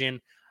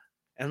vision,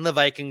 and the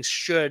Vikings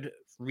should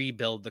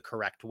rebuild the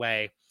correct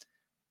way.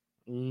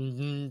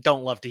 Don't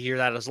love to hear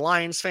that as a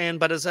Lions fan,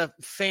 but as a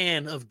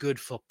fan of good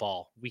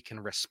football, we can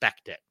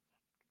respect it.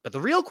 But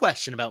the real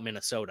question about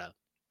Minnesota: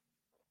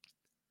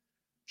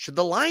 should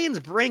the Lions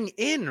bring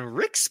in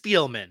Rick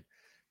Spielman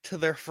to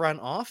their front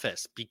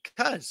office?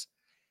 Because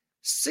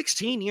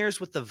 16 years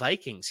with the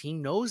Vikings, he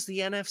knows the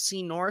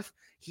NFC North.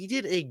 He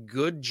did a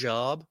good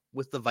job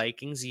with the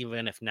Vikings,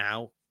 even if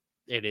now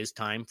it is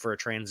time for a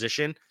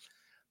transition.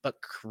 But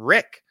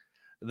Rick,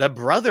 the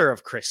brother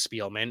of Chris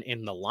Spielman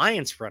in the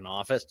Lions front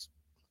office,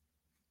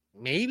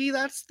 maybe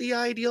that's the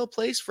ideal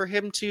place for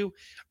him to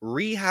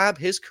rehab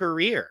his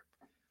career.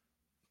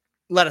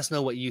 Let us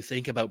know what you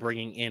think about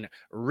bringing in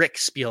Rick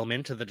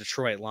Spielman to the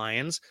Detroit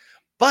Lions.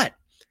 But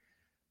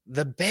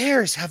the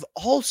Bears have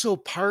also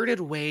parted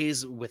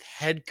ways with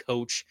head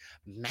coach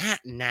Matt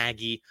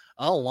Nagy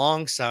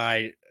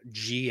alongside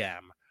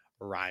GM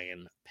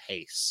Ryan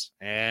Pace.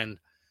 And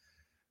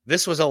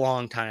this was a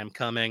long time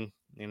coming,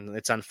 and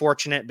it's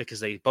unfortunate because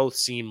they both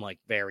seem like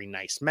very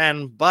nice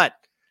men, but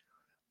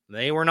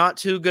they were not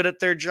too good at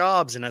their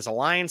jobs. And as a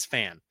Lions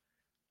fan,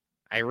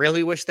 I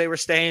really wish they were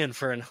staying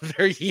for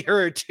another year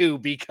or two,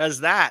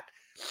 because that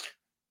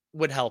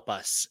would help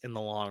us in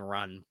the long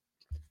run.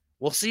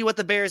 We'll see what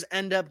the Bears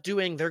end up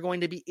doing. They're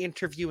going to be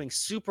interviewing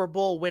Super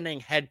Bowl winning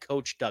head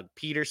coach Doug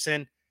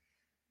Peterson,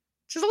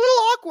 which is a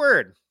little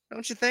awkward,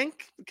 don't you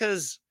think?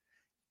 Because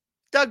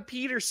Doug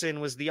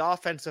Peterson was the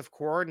offensive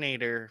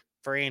coordinator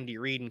for Andy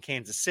Reid in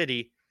Kansas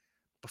City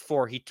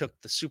before he took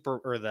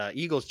the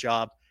Eagles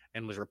job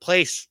and was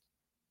replaced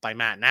by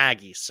Matt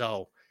Nagy.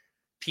 So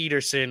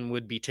Peterson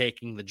would be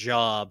taking the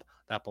job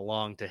that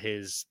belonged to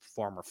his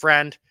former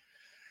friend.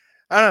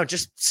 I don't know, it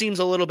just seems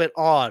a little bit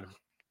odd.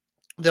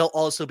 They'll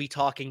also be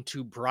talking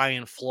to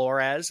Brian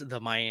Flores, the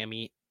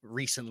Miami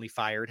recently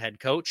fired head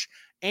coach,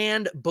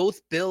 and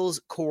both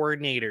Bills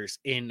coordinators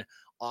in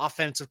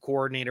offensive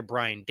coordinator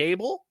Brian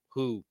Daboll,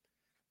 who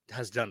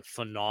has done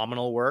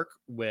phenomenal work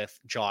with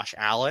Josh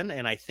Allen,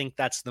 and I think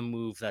that's the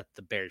move that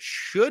the Bears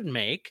should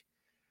make.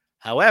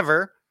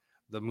 However,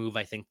 the move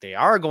I think they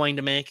are going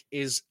to make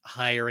is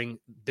hiring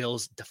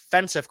Bills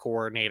defensive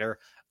coordinator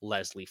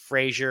Leslie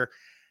Frazier.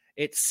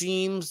 It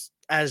seems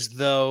as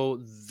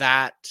though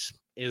that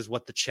is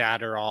what the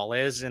chatter all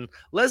is. And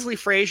Leslie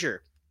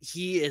Frazier,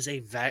 he is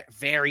a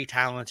very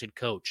talented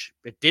coach.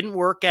 It didn't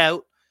work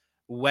out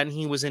when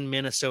he was in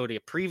Minnesota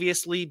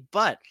previously,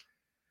 but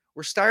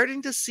we're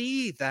starting to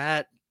see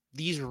that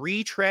these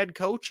retread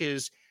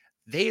coaches,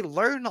 they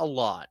learn a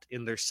lot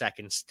in their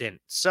second stint.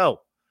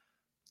 So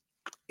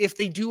if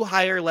they do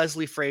hire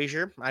Leslie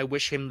Frazier, I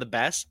wish him the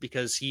best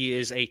because he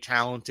is a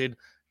talented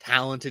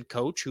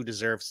coach who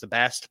deserves the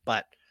best.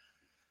 But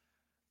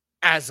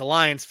as a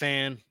Lions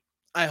fan,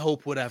 I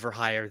hope whatever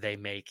hire they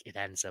make, it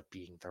ends up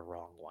being the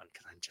wrong one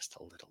because I'm just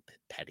a little bit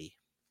petty.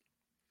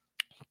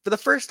 For the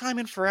first time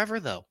in forever,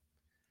 though,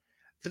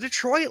 the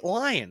Detroit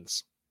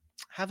Lions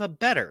have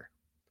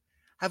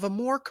a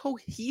more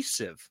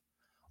cohesive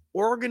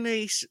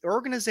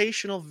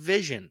organizational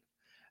vision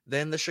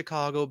than the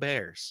Chicago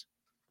Bears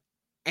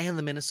and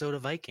the Minnesota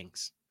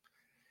Vikings.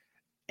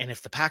 And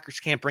if the Packers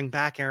can't bring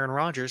back Aaron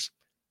Rodgers,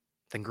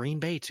 then Green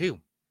Bay too.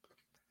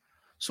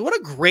 So what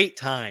a great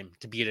time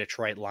to be a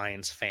Detroit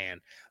Lions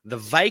fan. The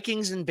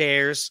Vikings and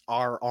Bears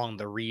are on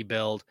the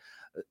rebuild.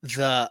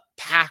 The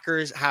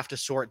Packers have to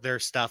sort their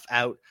stuff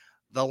out.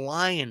 The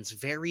Lions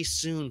very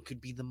soon could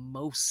be the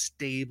most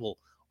stable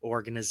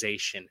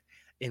organization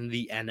in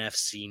the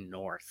NFC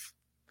North.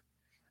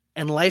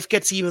 And life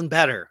gets even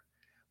better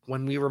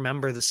when we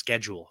remember the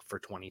schedule for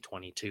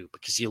 2022,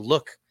 because you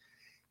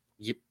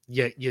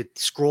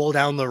scroll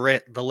down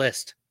the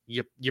list,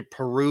 you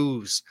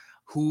peruse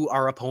who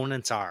our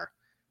opponents are.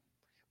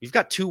 We've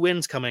got 2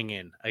 wins coming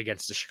in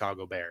against the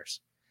Chicago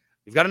Bears.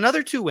 We've got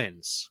another 2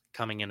 wins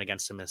coming in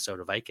against the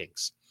Minnesota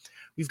Vikings.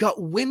 We've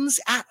got wins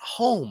at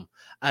home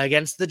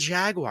against the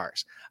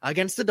Jaguars,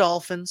 against the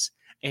Dolphins,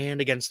 and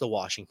against the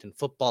Washington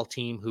football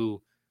team,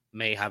 who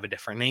may have a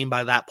different name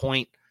by that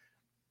point.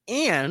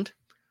 And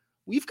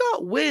we've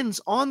got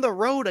wins on the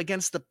road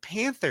against the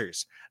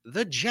Panthers,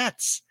 the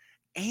Jets,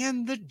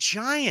 and the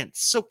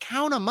Giants. So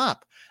count them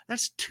up.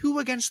 That's 2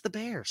 against the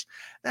Bears.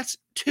 That's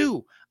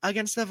 2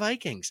 against the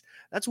Vikings.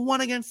 That's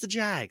 1 against the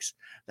Jags.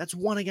 That's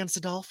 1 against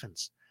the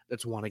Dolphins.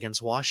 That's 1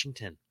 against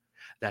Washington.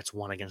 That's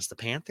 1 against the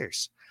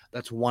Panthers.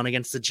 That's 1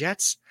 against the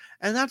Jets.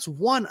 And that's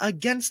 1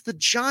 against the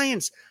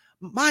Giants.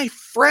 My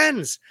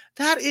friends,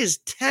 that is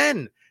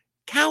 10.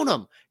 Count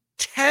them.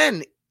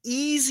 10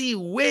 easy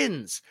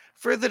wins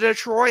for the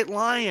Detroit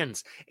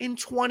Lions in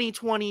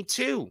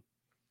 2022.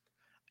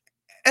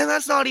 And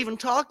that's not even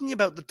talking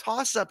about the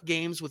toss-up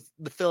games with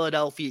the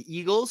Philadelphia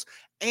Eagles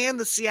and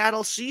the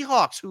Seattle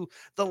Seahawks, who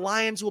the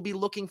Lions will be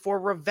looking for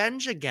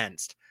revenge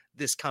against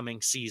this coming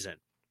season.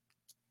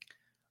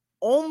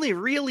 Only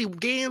really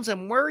games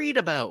I'm worried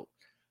about: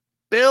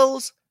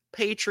 Bills,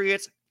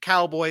 Patriots,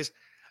 Cowboys,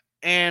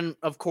 and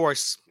of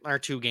course our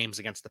 2 games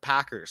against the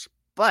Packers.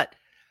 But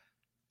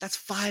that's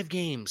 5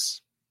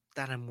 games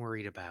that I'm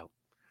worried about.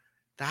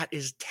 That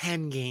is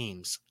 10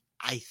 games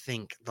I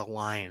think the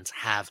Lions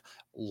have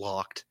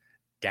locked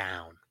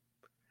down.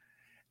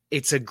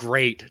 It's a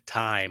great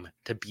time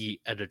to be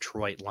a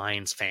Detroit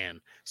Lions fan.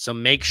 So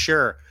make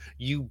sure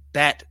you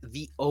bet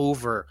the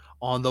over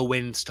on the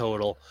wins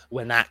total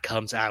when that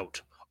comes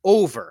out.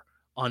 Over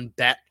on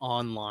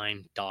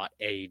betonline.ag.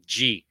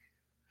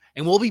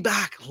 And we'll be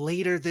back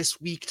later this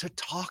week to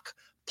talk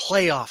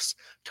playoffs,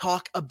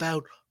 talk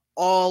about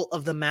all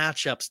of the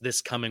matchups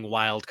this coming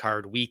wild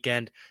card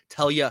weekend,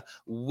 tell you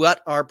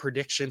what our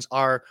predictions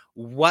are,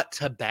 what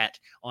to bet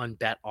on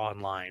Bet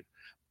Online.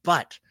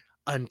 But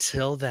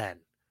until then,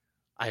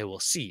 I will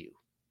see you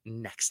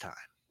next time.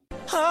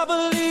 I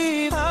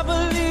believe.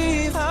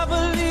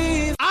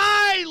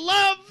 I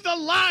love the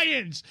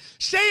Lions.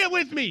 Say it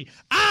with me.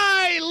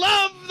 I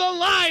love the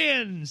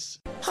Lions.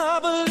 I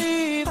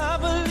believe.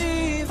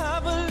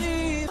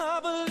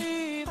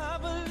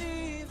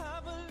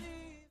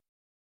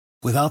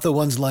 Without the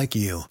ones like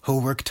you,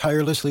 who work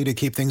tirelessly to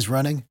keep things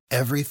running,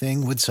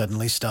 everything would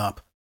suddenly stop.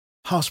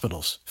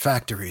 Hospitals,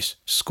 factories,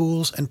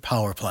 schools, and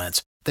power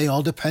plants, they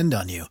all depend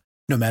on you.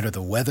 No matter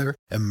the weather,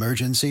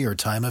 emergency, or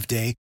time of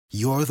day,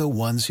 you're the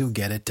ones who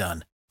get it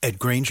done. At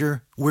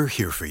Grainger, we're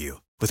here for you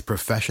with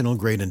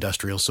professional-grade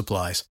industrial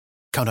supplies.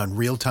 Count on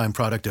real-time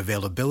product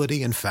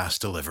availability and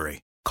fast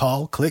delivery.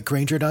 Call, click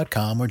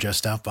Grainger.com, or just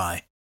stop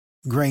by.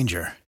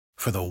 Grainger,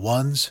 for the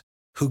ones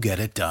who get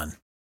it done.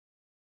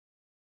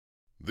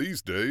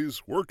 These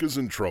days, work is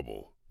in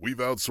trouble. We've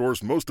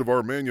outsourced most of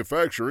our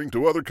manufacturing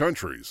to other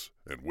countries,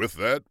 and with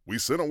that, we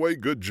sent away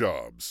good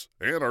jobs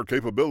and our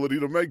capability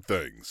to make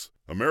things.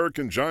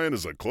 American Giant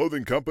is a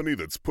clothing company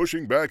that's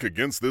pushing back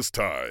against this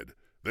tide.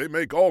 They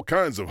make all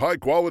kinds of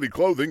high-quality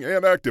clothing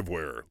and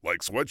activewear, like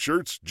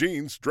sweatshirts,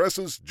 jeans,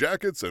 dresses,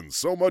 jackets, and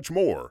so much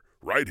more,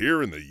 right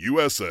here in the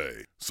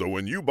USA. So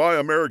when you buy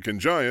American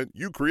Giant,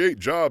 you create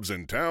jobs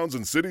in towns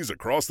and cities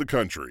across the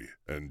country.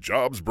 And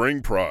jobs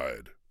bring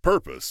pride,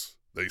 purpose.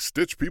 They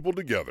stitch people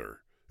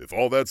together. If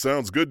all that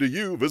sounds good to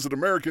you, visit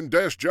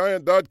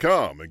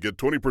American-Giant.com and get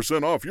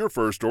 20% off your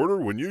first order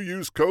when you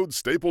use code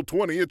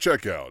STAPLE20 at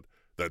checkout.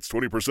 That's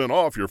 20%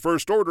 off your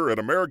first order at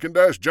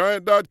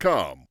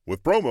American-Giant.com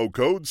with promo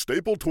code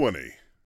STAPLE20.